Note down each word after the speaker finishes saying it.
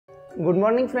Good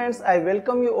morning friends, I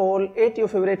welcome you all at your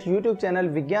favorite YouTube channel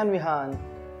VIGYAN VIHAN.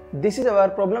 This is our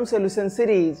problem solution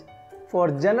series for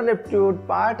General Aptitude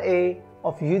Part A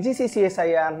of UGC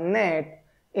CSIR Net.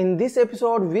 In this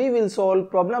episode, we will solve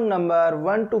problem number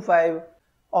 1 to 5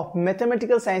 of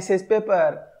Mathematical Sciences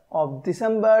paper of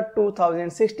December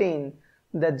 2016.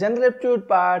 The General Aptitude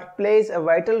part plays a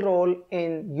vital role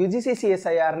in UGC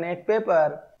CSIR Net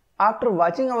paper. After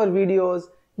watching our videos,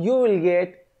 you will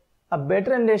get a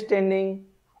better understanding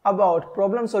about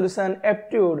problem solution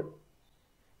aptitude.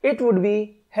 It would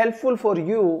be helpful for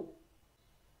you.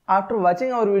 After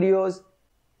watching our videos,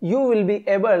 you will be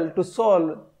able to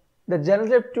solve the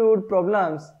general aptitude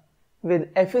problems with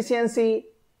efficiency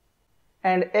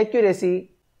and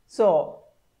accuracy. So,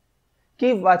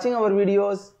 keep watching our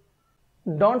videos.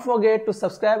 Don't forget to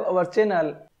subscribe our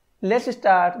channel. Let's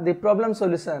start the problem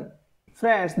solution.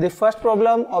 Friends, the first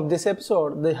problem of this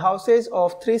episode, the houses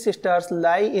of three sisters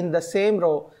lie in the same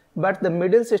row, but the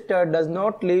middle sister does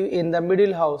not live in the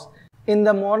middle house. In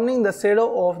the morning, the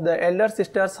shadow of the elder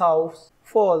sister's house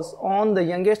falls on the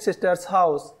youngest sister's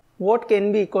house. What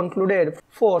can be concluded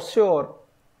for sure?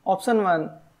 Option 1,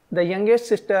 the youngest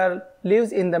sister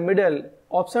lives in the middle.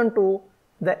 Option 2,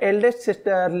 the eldest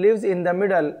sister lives in the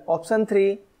middle. Option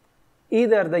 3,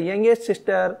 either the youngest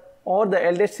sister or the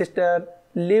eldest sister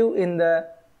live in the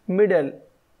middle.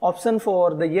 Option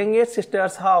 4, the youngest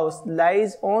sister's house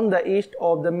lies on the east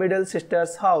of the middle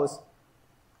sister's house.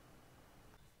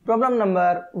 Problem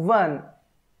number 1.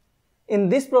 In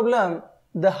this problem,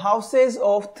 the houses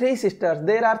of three sisters,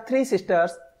 there are three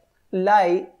sisters,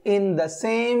 lie in the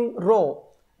same row,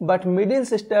 but middle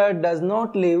sister does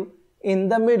not live in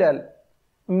the middle.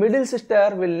 Middle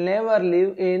sister will never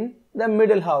live in the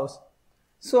middle house.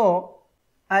 So,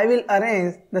 I will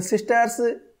arrange the sisters'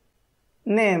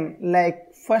 name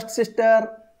like first sister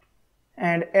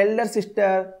and elder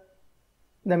sister.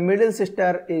 The middle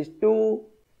sister is 2.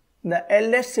 The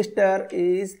eldest sister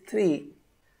is 3.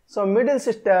 So middle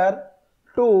sister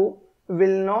 2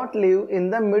 will not live in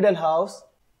the middle house.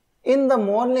 In the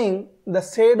morning, the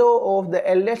shadow of the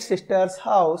eldest sister's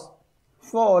house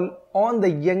fall on the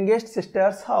youngest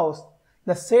sister's house.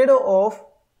 The shadow of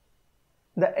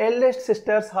the eldest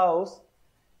sister's house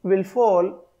will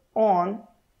fall on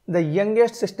the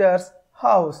youngest sister's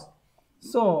house.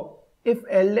 So, if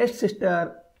eldest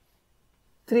sister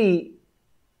 3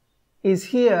 is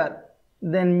here,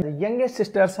 then the youngest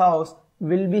sister's house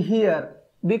will be here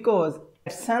because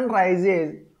sun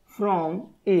rises from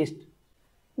east.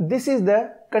 This is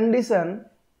the condition,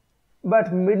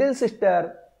 but middle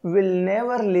sister will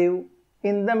never live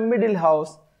in the middle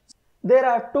house. There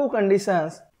are two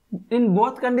conditions. In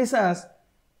both conditions,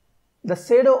 the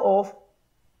shadow of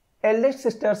eldest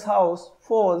sister's house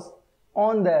falls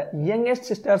on the youngest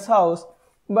sister's house,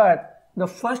 but the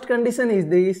first condition is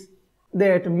this,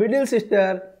 that middle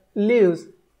sister lives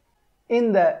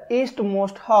in the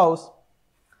eastmost house,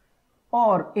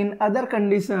 or in other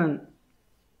condition,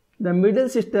 the middle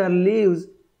sister lives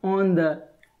on the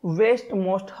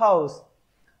westmost house.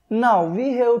 Now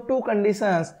we have two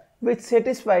conditions which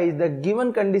satisfy the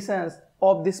given conditions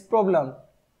of this problem.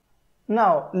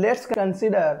 Now let's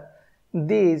consider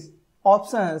these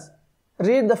options.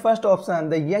 Read the first option.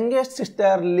 The youngest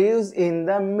sister lives in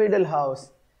the middle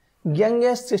house.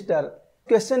 Youngest sister.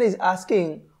 Question is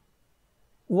asking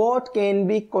what can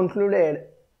be concluded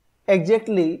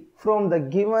exactly from the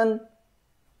given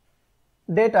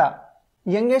data.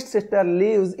 Youngest sister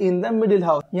lives in the middle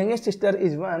house. Youngest sister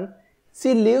is 1.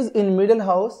 She lives in middle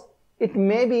house. It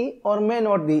may be or may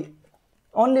not be.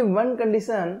 Only one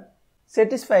condition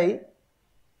satisfy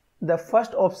the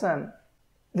first option.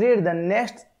 Read the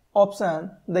next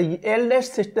option. The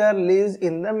eldest sister lives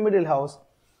in the middle house.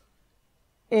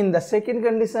 In the second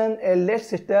condition, eldest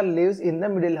sister lives in the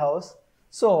middle house.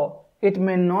 So, it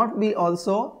may not be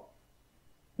also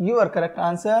your correct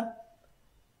answer.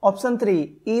 Option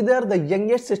 3. Either the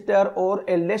youngest sister or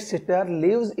eldest sister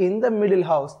lives in the middle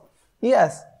house.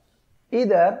 Yes,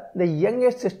 either the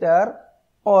youngest sister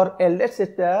or eldest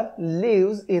sister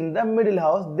lives in the middle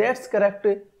house. That's correct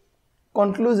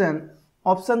conclusion.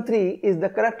 Option 3 is the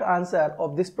correct answer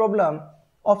of this problem.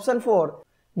 Option 4.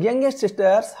 Youngest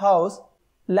sister's house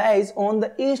lies on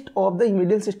the east of the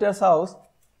middle sister's house.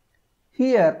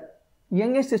 Here,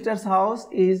 youngest sister's house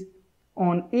is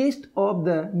on east of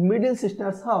the middle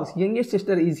sister's house. Youngest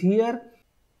sister is here,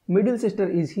 middle sister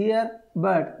is here,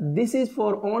 but this is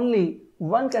for only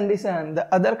one condition.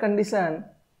 The other condition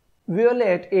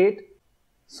violate it.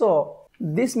 So,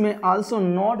 this may also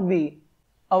not be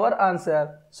our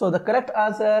answer. So the correct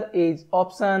answer is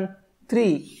option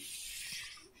 3.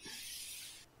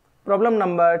 Problem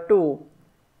number 2.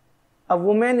 A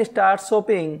woman starts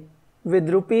shopping with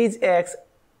rupees X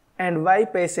and Y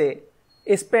paise,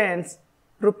 spends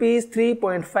rupees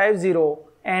 3.50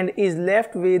 and is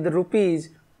left with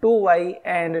rupees 2Y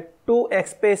and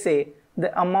 2X paise.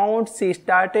 The amount she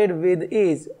started with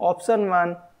is option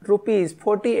 1 rupees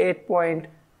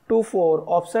 48.24,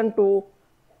 option 2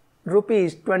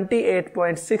 rupees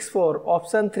 28.64,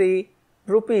 option 3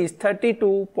 rupees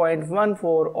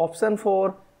 32.14, option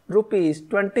 4 rupees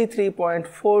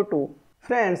 23.42.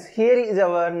 Friends, here is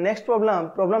our next problem,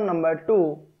 problem number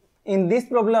 2. In this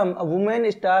problem, a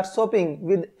woman starts shopping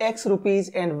with X rupees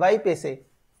and Y paise.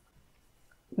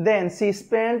 Then she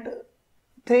spent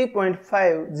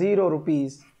 3.50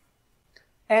 rupees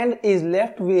and is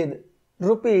left with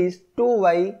rupees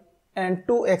 2Y and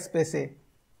 2X paise.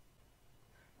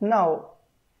 Now,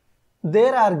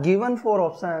 there are given 4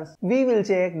 options. We will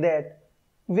check that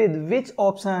with which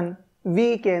option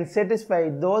we can satisfy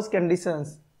those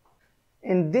conditions.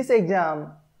 In this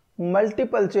exam,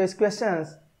 multiple choice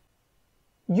questions,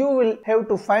 you will have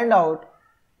to find out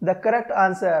the correct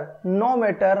answer no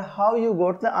matter how you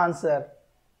got the answer.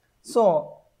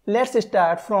 So, let's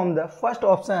start from the first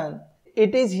option.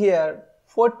 It is here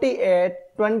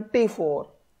 48.24.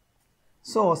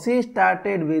 So, she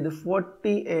started with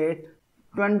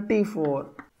 48.24.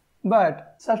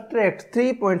 But subtract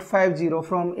 3.50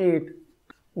 from it.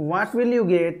 What will you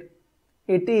get?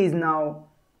 It is now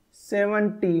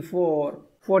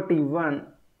 74.41.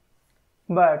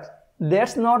 But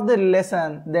that's not the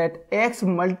relation that X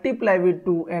multiply with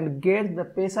 2 and get the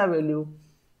paisa value.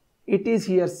 It is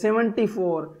here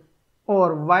 74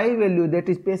 or Y value, that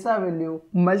is paisa value,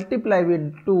 multiply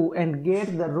with 2 and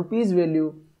get the rupees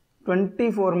value.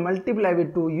 24 multiply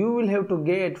with 2, you will have to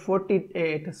get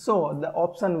 48. So the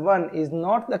option 1 is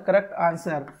not the correct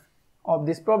answer of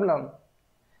this problem.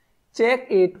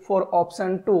 Check it for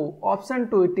option 2. Option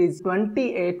 2, it is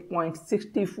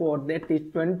 28.64, that is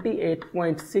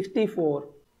 28.64.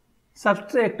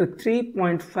 Subtract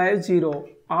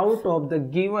 3.50 out of the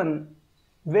given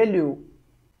value.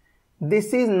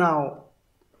 This is now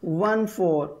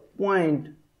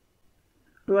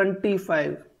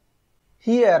 14.25.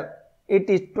 Here it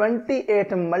is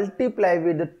 28 multiply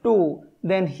with 2,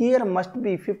 then here must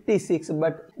be 56,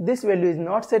 but this value is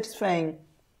not satisfying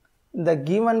the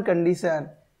given condition.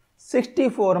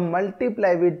 64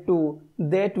 multiply with 2,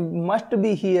 that must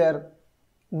be here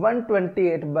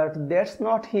 128, but that's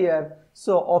not here.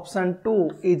 So option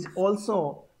 2 is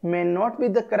also may not be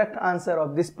the correct answer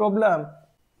of this problem.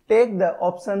 Take the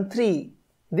option 3.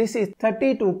 This is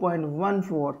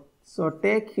 32.14. So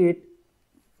take it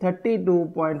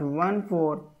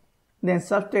 32.14. Then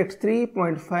subtract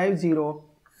 3.50.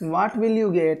 What will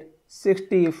you get?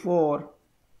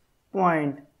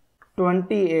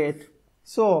 64.28.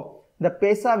 So the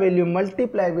paisa value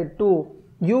multiply with 2,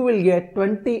 you will get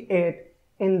 28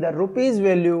 in the rupees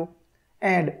value,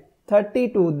 and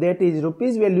 32, that is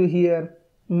rupees value here,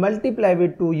 multiply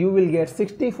with 2, you will get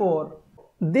 64.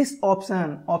 This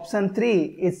option, option 3,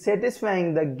 is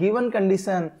satisfying the given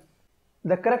condition.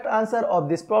 The correct answer of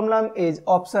this problem is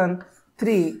option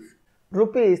 3,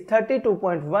 rupees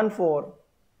 32.14.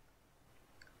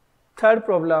 Third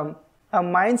problem, a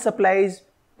mine supplies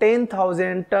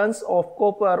 10,000 tons of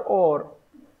copper ore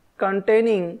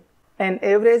containing an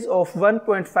average of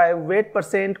 1.5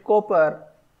 weight% copper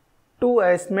to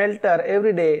a smelter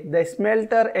every day. The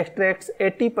smelter extracts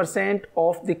 80%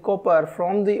 of the copper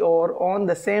from the ore on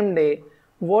the same day.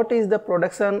 What is the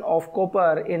production of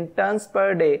copper in tons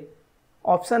per day?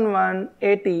 Option 1,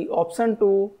 80, option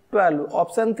 2, 12,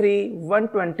 option 3,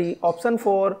 120, option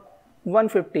 4,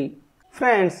 150.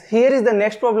 Friends, here is the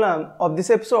next problem of this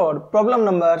episode, problem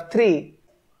number 3.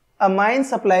 A mine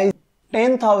supplies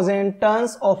 10,000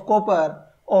 tons of copper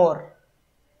ore.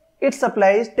 It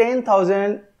supplies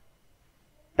 10,000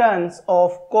 tons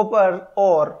of copper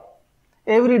ore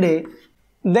every day.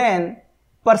 Then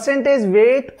percentage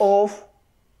weight of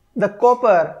the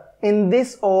copper in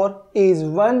this ore is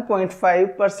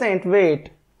 1.5%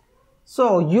 weight.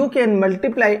 So you can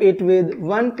multiply it with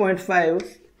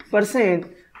 1.5%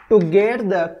 to get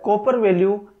the copper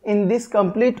value in this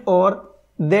complete ore.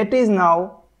 That is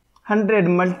now 100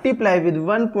 multiply with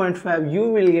 1.5, you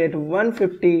will get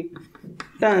 150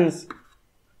 tons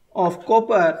of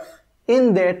copper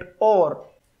in that ore.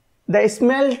 The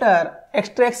smelter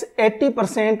extracts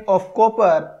 80% of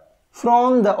copper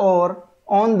from the ore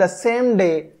on the same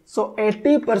day. So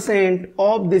 80%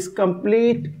 of this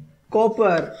complete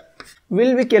copper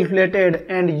will be calculated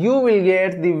and you will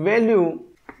get the value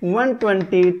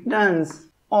 120 tons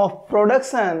of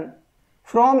production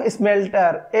from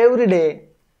smelter every day.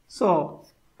 So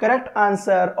Correct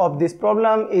answer of this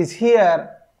problem is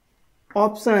here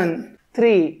option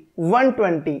 3,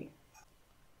 120.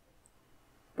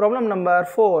 Problem number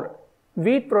 4.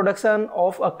 Wheat production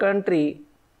of a country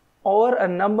over a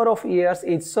number of years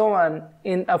is shown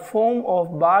in a form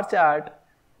of bar chart.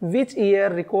 Which year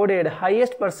recorded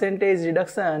highest percentage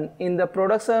reduction in the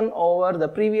production over the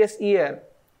previous year?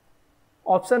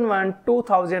 Option 1,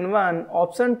 2001,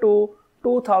 option 2,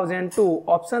 2002,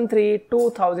 option 3,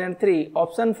 2003,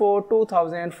 option 4,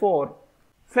 2004.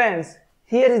 Friends,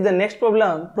 here is the next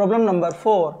problem, problem number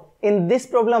 4. In this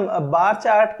problem, a bar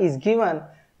chart is given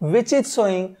which is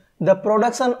showing the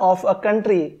production of a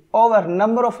country over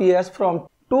number of years from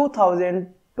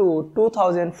 2000 to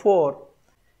 2004.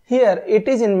 Here it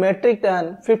is in metric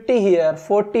ton, 50 here,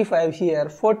 45 here,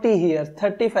 40 here,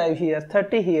 35 here,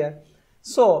 30 here.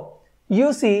 So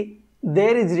you see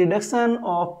there is reduction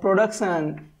of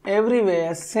production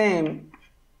everywhere same.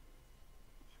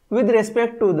 With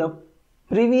respect to the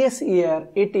previous year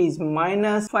it is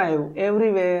 -5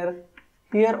 everywhere.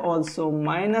 Here also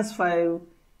 -5.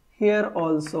 Here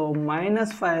also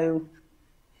 -5.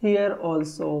 Here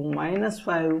also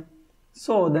 -5.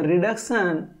 So the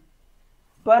reduction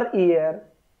per year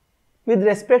with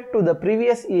respect to the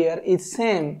previous year is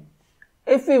same.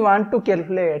 If we want to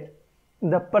calculate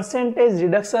the percentage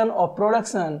reduction of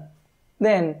production,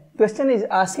 then question is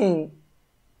asking,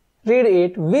 read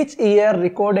it, which year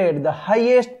recorded the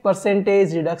highest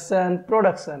percentage reduction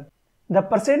production. The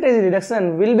percentage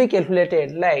reduction will be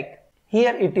calculated like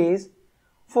here it is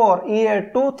for year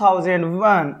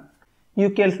 2001. You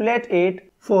calculate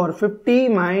it for 50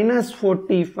 minus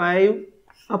 45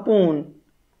 upon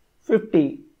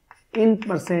 50 in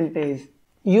percentage.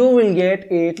 You will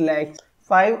get it like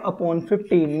 5 upon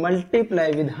 50 multiply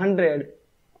with 100.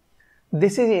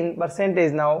 This is in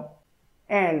percentage now.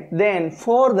 And then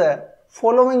for the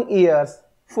following years,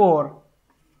 for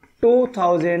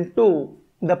 2002,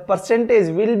 the percentage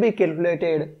will be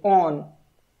calculated on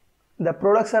the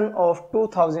production of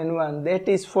 2001, that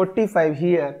is 45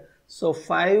 here. So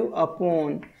 5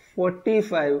 upon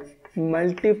 45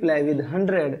 multiply with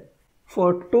 100.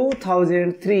 For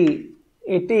 2003,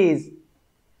 it is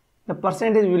the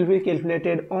percentage will be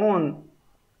calculated on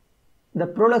the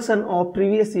production of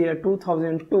previous year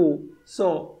 2002.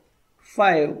 So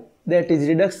 5, that is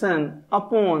reduction,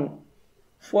 upon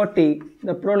 40,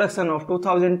 the production of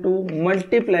 2002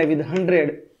 multiply with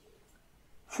 100.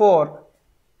 For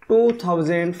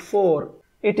 2004,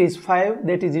 it is 5,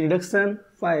 that is reduction,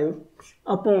 5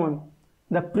 upon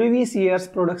the previous year's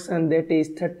production, that is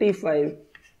 35,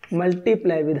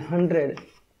 multiply with 100.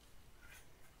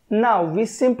 Now we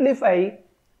simplify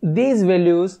these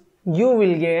values. You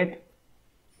will get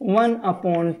 1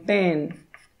 upon 10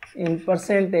 in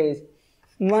percentage,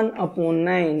 1 upon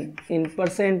 9 in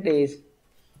percentage,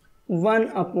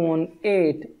 1 upon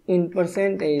 8 in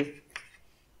percentage,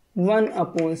 1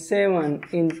 upon 7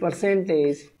 in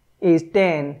percentage is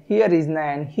 10. Here is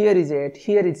 9, here is 8,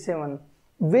 here is 7.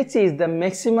 Which is the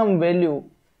maximum value?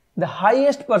 The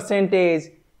highest percentage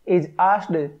is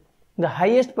asked. The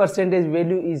highest percentage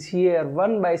value is here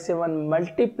 1 by 7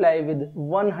 multiply with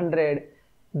 100,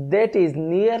 that is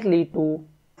nearly to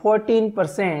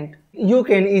 14%. You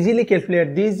can easily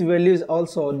calculate these values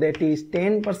also, that is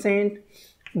 10%,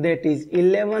 that is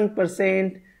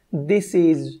 11%, this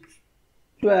is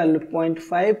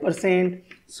 12.5%.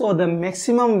 So the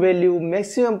maximum value,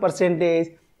 maximum percentage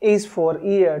is for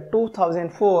year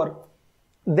 2004.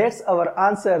 That's our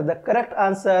answer. The correct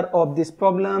answer of this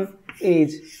problem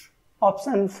is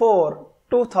option 4,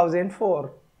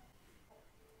 2004.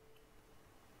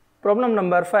 Problem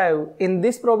number 5. In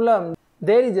this problem,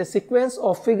 there is a sequence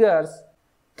of figures.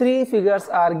 3 figures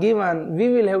are given. We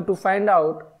will have to find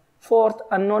out fourth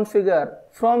unknown figure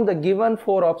from the given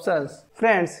 4 options.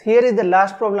 Friends, here is the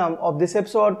last problem of this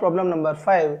episode, problem number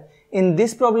 5. In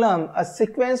this problem, a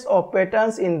sequence of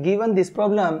patterns in given this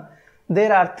problem.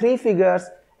 There are 3 figures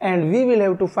and we will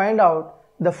have to find out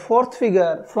the fourth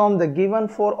figure from the given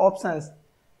 4 options.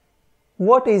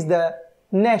 What is the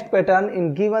next pattern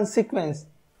in given sequence?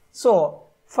 So,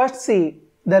 first see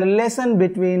the relation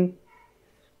between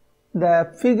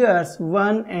the figures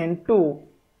 1 and 2.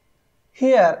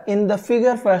 Here in the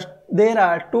figure first, there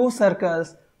are 2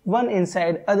 circles, one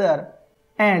inside other,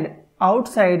 and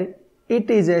outside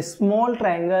it is a small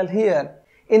triangle here.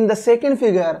 In the second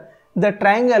figure, the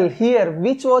triangle here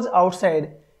which was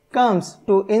outside comes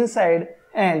to inside,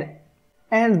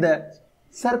 and the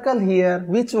circle here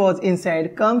which was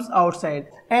inside comes outside,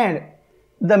 and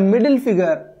the middle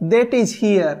figure, that is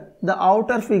here, the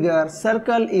outer figure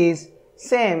circle is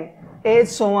same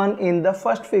as shown in the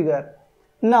first figure.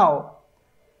 Now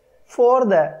For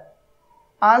the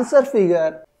answer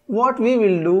figure, what we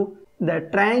will do, the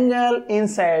triangle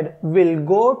inside will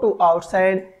go to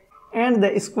outside and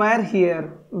the square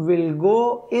here will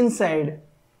go inside.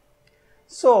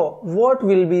 So what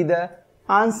will be the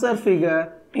answer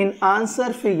figure? In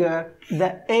answer figure,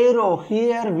 the arrow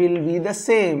here will be the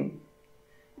same.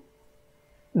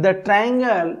 The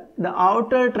triangle, the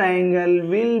outer triangle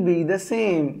will be the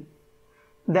same.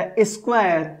 The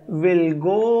square will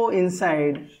go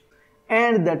inside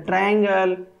and the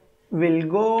triangle will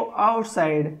go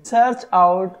outside. Search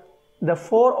out the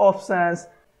 4 options.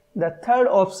 The third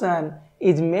option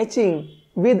is matching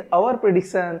with our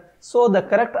prediction. So the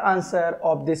correct answer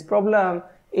of this problem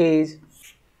is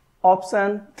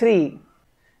option 3.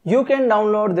 You can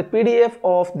download the PDF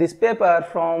of this paper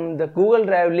from the Google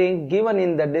Drive link given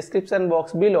in the description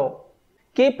box below.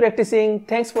 Keep practicing.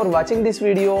 Thanks for watching this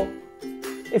video.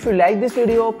 If you like this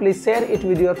video, please share it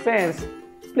with your friends.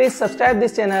 Please subscribe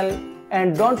this channel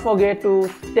and don't forget to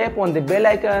tap on the bell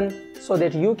icon so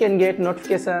that you can get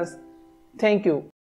notifications. Thank you.